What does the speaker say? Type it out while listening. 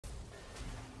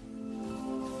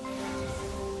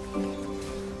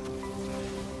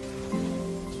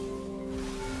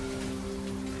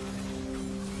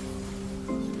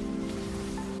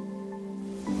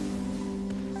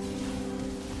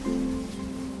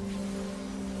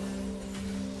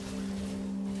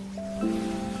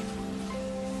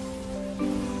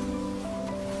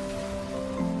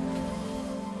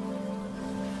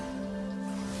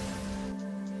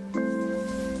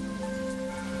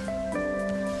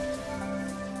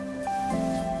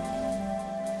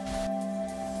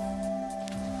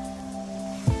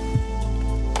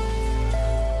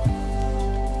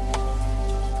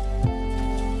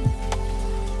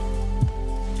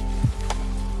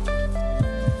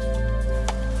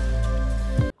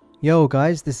Yo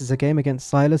guys, this is a game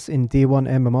against Sylas in D1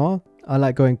 MMR. I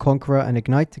like going Conqueror and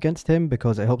Ignite against him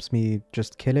because it helps me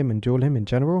just kill him and duel him in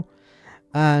general.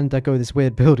 And I go this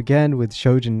weird build again with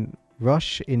Shojin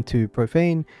Rush into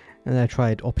Profane. And then I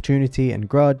tried Opportunity and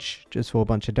Grudge just for a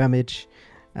bunch of damage.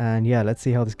 And yeah, let's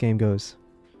see how this game goes.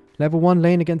 Level 1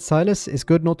 lane against Sylas is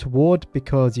good not to ward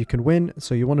because you can win.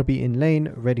 So you want to be in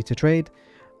lane, ready to trade.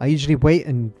 I usually wait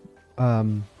and,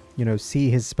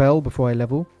 see his spell before I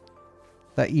level.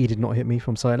 That E did not hit me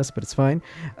from Sylas, but it's fine.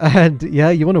 And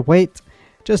yeah, you want to wait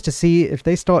just to see if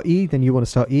they start E, then you want to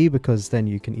start E because then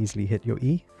you can easily hit your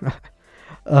E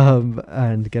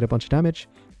and get a bunch of damage.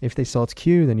 If they start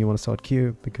Q, then you want to start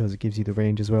Q because it gives you the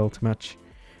range as well to match.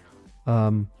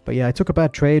 But yeah, I took a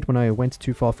bad trade when I went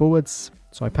too far forwards.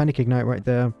 So I panic ignite right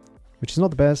there, which is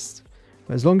not the best.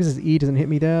 But as long as his E doesn't hit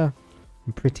me there,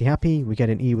 I'm pretty happy. We get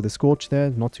an E with a Scorch there,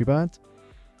 not too bad.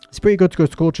 It's pretty good to go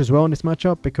Scorch as well in this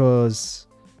matchup because,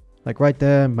 like right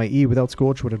there, my E without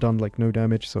Scorch would have done like no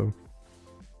damage. So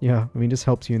yeah, I mean, this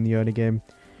helps you in the early game.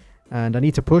 And I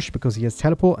need to push because he has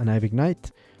Teleport and I have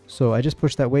Ignite. So I just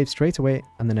push that wave straight away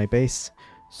and then I base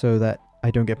so that I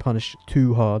don't get punished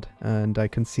too hard and I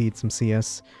concede some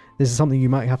CS. This is something you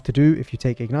might have to do if you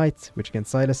take Ignite, which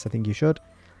against Sylas I think you should.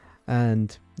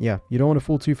 And yeah, you don't want to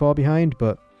fall too far behind,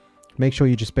 but make sure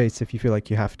you just base if you feel like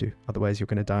you have to. Otherwise you're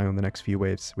going to die on the next few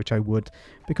waves, which I would,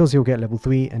 because he'll get level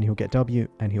 3 and he'll get W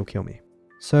and he'll kill me.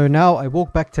 So now I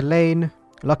walk back to lane.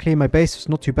 Luckily my base was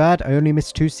not too bad. I only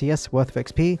missed 2 CS worth of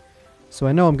XP. So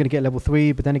I know I'm going to get level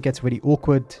 3, but then it gets really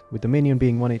awkward with the minion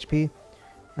being 1 HP.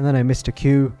 And then I missed a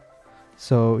Q.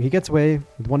 So he gets away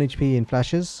with 1 HP in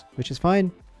flashes, which is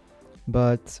fine.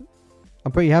 But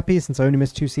I'm pretty happy since I only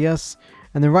missed 2 CS.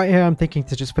 And then right here I'm thinking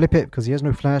to just flip it because he has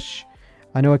no flash.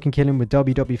 I know I can kill him with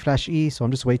WW flash E, so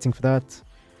I'm just waiting for that.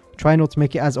 Try not to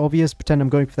make it as obvious, pretend I'm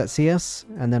going for that CS,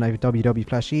 and then I have WW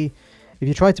flash E. If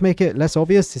you try to make it less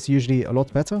obvious, it's usually a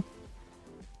lot better.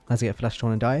 As I get flashed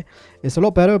on and die. It's a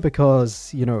lot better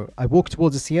because, I walk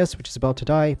towards a CS which is about to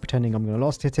die, pretending I'm going to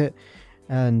last hit it.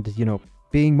 And,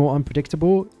 being more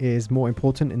unpredictable is more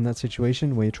important in that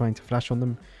situation where you're trying to flash on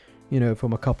them,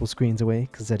 from a couple screens away,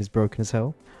 because Zed is broken as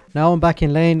hell. Now I'm back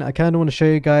in lane. I kind of want to show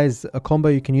you guys a combo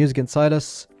you can use against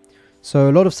Sylas. So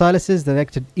a lot of Sylas's, they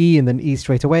like to E and then E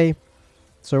straight away.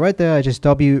 So right there, I just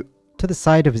W to the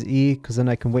side of his E, because then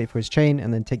I can wait for his chain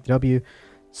and then take the W.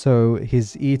 So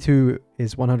his E2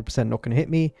 is 100% not going to hit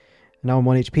me. And now I'm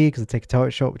 1 HP because I take a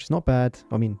turret shot, which is not bad.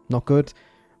 I mean, not good.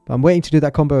 But I'm waiting to do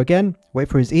that combo again. Wait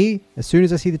for his E. As soon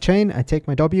as I see the chain, I take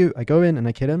my W. I go in and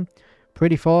I kill him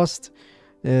pretty fast.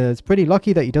 It's pretty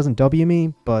lucky that he doesn't W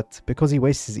me, but because he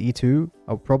wastes his E2,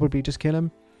 I'll probably just kill him.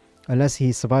 Unless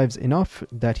he survives enough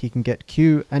that he can get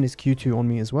Q and his Q2 on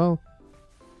me as well.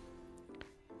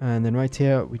 And then right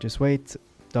here, we just wait.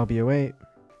 W away.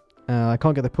 I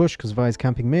can't get the push because Vi is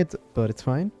camping mid, but it's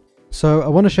fine. So I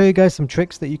want to show you guys some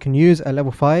tricks that you can use at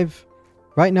level 5.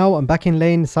 Right now, I'm back in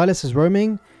lane. Sylas is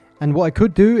roaming. And what I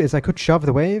could do is I could shove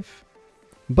the wave.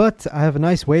 But I have a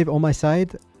nice wave on my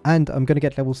side. And I'm going to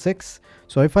get level 6.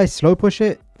 So if I slow push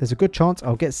it, there's a good chance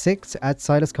I'll get 6 as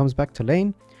Sylas comes back to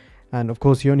lane. And of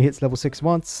course, he only hits level 6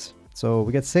 once. So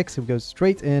we get 6. It goes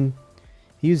straight in.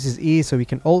 He uses E so he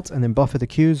can ult and then buffer the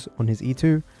Qs on his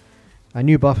E2. I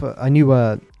knew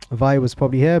Vi was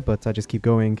probably here, but I just keep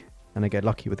going and I get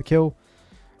lucky with the kill.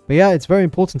 But yeah, it's very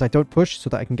important I don't push so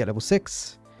that I can get level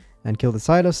 6 and kill the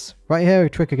Sylas. Right here, a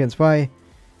trick against Vi.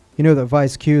 You know that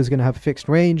Vi's Q is going to have fixed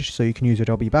range, so you can use your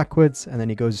W backwards, and then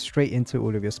he goes straight into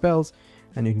all of your spells,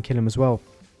 and you can kill him as well.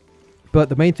 But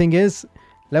the main thing is,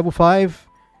 level 5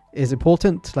 is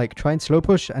important. Like, try and slow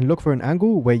push and look for an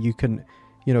angle where you can,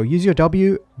 use your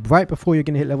W right before you're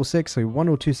going to hit level 6, so 1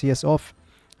 or 2 CS off.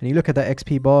 And you look at that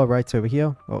XP bar right over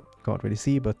here. Well, can't really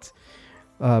see, but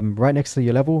right next to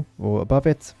your level or above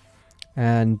it.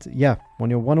 And yeah, when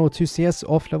you're 1 or 2 CS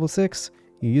off level 6,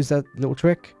 you use that little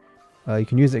trick. You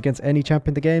can use it against any champ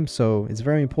in the game, so it's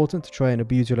very important to try and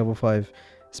abuse your level 5,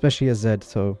 especially as Zed,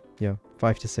 so yeah,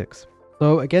 5 to 6.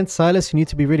 So against Sylas, you need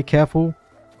to be really careful.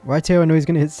 Right here, I know he's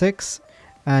going to hit 6,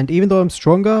 and even though I'm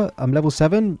stronger, I'm level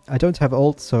 7, I don't have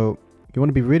ult, so you want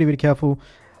to be really, really careful.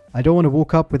 I don't want to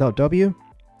walk up without W.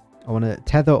 I want to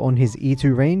tether on his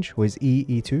E2 range, or his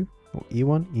E2, or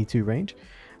E1, E2 range.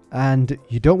 And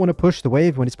you don't want to push the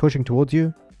wave when it's pushing towards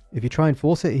you. If you try and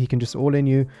force it, he can just all in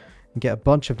you and get a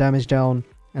bunch of damage down,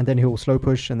 and then he'll slow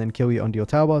push and then kill you under your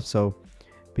tower. So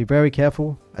be very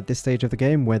careful at this stage of the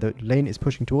game where the lane is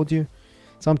pushing towards you.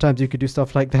 Sometimes you could do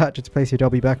stuff like that, just place your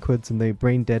W backwards and they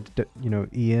brain dead,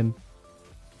 E in.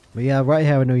 But yeah, right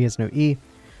here I know he has no E.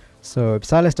 So if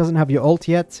Sylas doesn't have your ult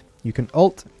yet, you can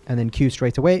ult and then Q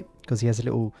straight away because he has a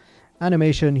little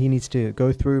animation he needs to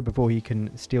go through before he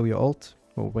can steal your ult,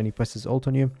 or when he presses ult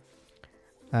on you.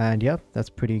 And yeah, that's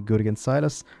pretty good against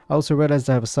Sylas. I also realized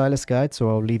I have a Sylas guide, so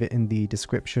I'll leave it in the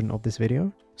description of this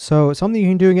video. So something you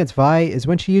can do against Vi is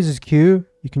when she uses Q,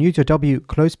 you can use your W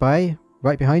close by,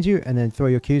 right behind you, and then throw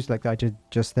your Qs like I did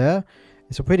just there.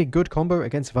 It's a pretty good combo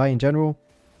against Vi in general.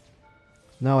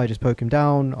 Now I just poke him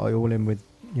down, I all in with,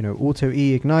 you know, auto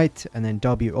E ignite, and then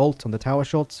W ult on the tower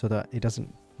shot so that it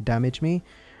doesn't damage me.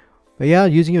 But yeah,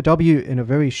 using your W in a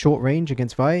very short range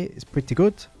against Vi is pretty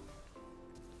good.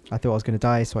 I thought I was going to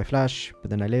die, so I flash, but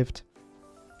then I lived.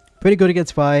 Pretty good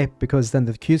against Vi, because then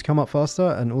the Qs come up faster,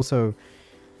 and also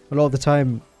a lot of the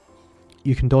time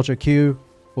you can dodge a Q,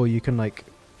 or you can like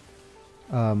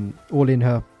all in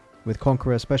her with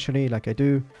Conqueror especially, like I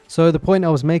do. So the point I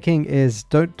was making is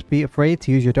don't be afraid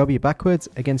to use your W backwards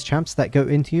against champs that go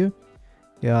into you.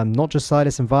 Yeah, not just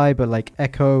Sylas and Vi, but like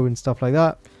Echo and stuff like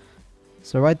that.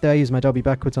 So right there, I use my W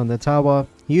backwards on the tower.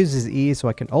 He uses E so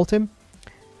I can ult him.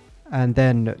 And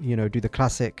then, you know, do the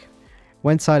classic.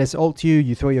 When Sylas ults you,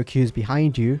 you throw your Qs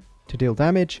behind you to deal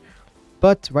damage.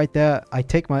 But right there, I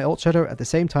take my ult shadow at the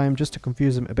same time just to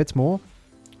confuse him a bit more.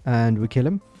 And we kill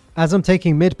him. As I'm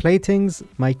taking mid platings,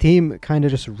 my team kind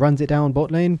of just runs it down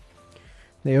bot lane.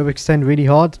 They overextend really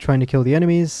hard trying to kill the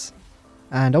enemies.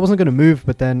 And I wasn't going to move,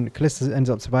 but then Kalista ends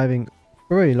up surviving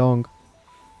very long.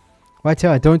 Right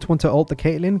here, I don't want to ult the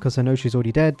Caitlyn because I know she's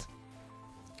already dead.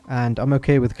 And I'm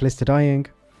okay with Kalista dying.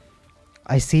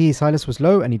 I see Sylas was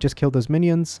low and he just killed those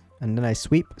minions. And then I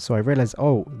sweep, so I realize,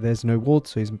 oh, there's no ward,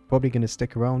 so he's probably going to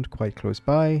stick around quite close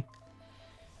by.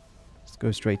 Let's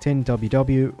go straight in,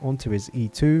 WW, onto his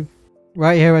E2.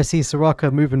 Right here I see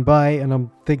Soraka moving by and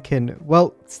I'm thinking,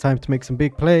 well, it's time to make some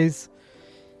big plays.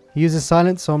 He uses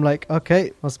silence, so I'm like,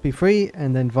 okay, must be free.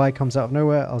 And then Vi comes out of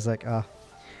nowhere. I was like, I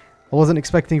wasn't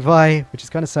expecting Vi, which is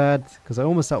kind of sad because I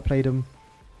almost outplayed him.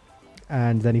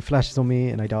 And then he flashes on me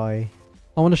and I die.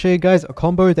 I want to show you guys a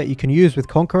combo that you can use with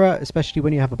Conqueror, especially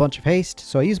when you have a bunch of haste.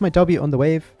 So I use my W on the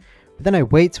wave, but then I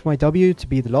wait for my W to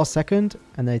be the last second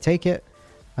and then I take it.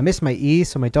 I missed my E,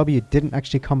 so my W didn't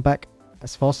actually come back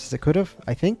as fast as it could have,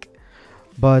 I think.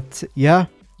 But yeah,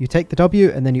 you take the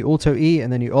W and then you auto E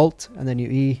and then you ult and then you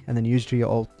E and then usually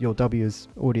your W is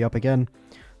already up again.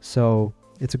 So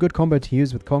it's a good combo to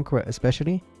use with Conqueror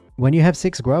especially. When you have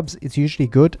 6 grubs, it's usually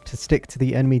good to stick to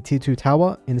the enemy T2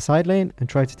 tower in the side lane and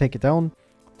try to take it down.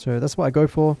 So that's what I go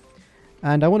for.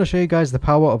 And I want to show you guys the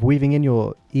power of weaving in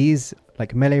your E's,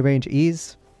 like melee range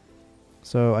E's.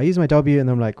 So I use my W and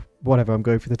I'm like, whatever, I'm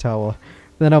going for the tower.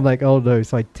 But then I'm like, oh no,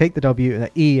 so I take the W and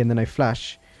I E and then I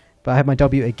flash. But I have my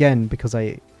W again because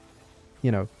I,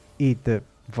 you know, eat the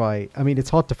Vi. I mean, it's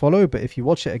hard to follow, but if you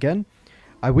watch it again,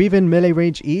 I weave in melee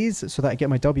range E's so that I get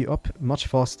my W up much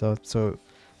faster. So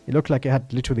it looked like it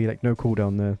had literally like no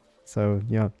cooldown there. So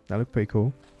yeah, that looked pretty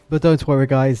cool. But don't worry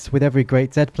guys, with every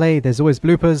great Zed play, there's always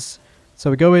bloopers.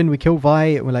 So we go in, we kill Vi,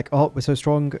 and we're like, oh, we're so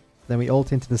strong. Then we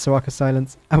ult into the Soraka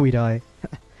silence, and we die.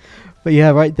 But yeah,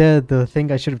 right there, the thing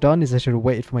I should have done is I should have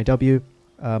waited for my W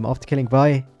after killing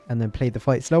Vi, and then played the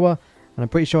fight slower. And I'm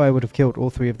pretty sure I would have killed all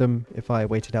 3 of them if I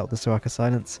waited out the Soraka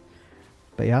silence.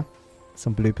 But yeah,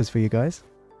 some bloopers for you guys.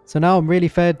 So now I'm really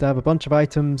fed, I have a bunch of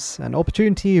items, and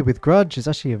Opportunity with Grudge is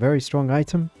actually a very strong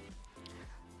item.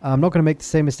 I'm not going to make the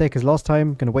same mistake as last time,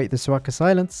 I'm going to wait the Soraka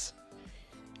silence.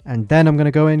 And then I'm going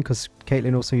to go in, because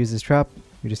Caitlyn also uses Trap.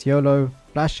 We just YOLO,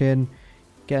 flash in,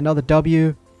 get another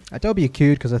W. I W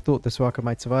Q'd because I thought the Soraka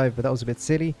might survive, but that was a bit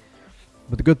silly.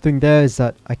 But the good thing there is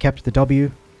that I kept the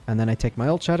W, and then I take my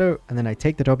ult shadow, and then I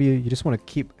take the W. You just want to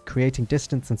keep creating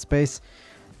distance and space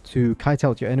to kite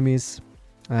out your enemies.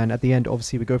 And at the end,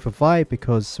 obviously, we go for Vi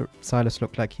because Sylas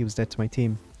looked like he was dead to my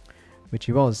team, which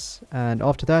he was. And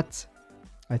after that,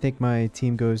 I think my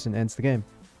team goes and ends the game.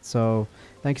 So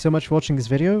thank you so much for watching this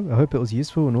video. I hope it was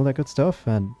useful and all that good stuff,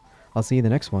 and I'll see you in the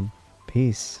next one.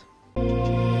 Peace.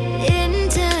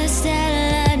 Interstellar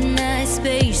night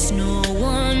space, no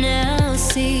one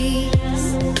else sees.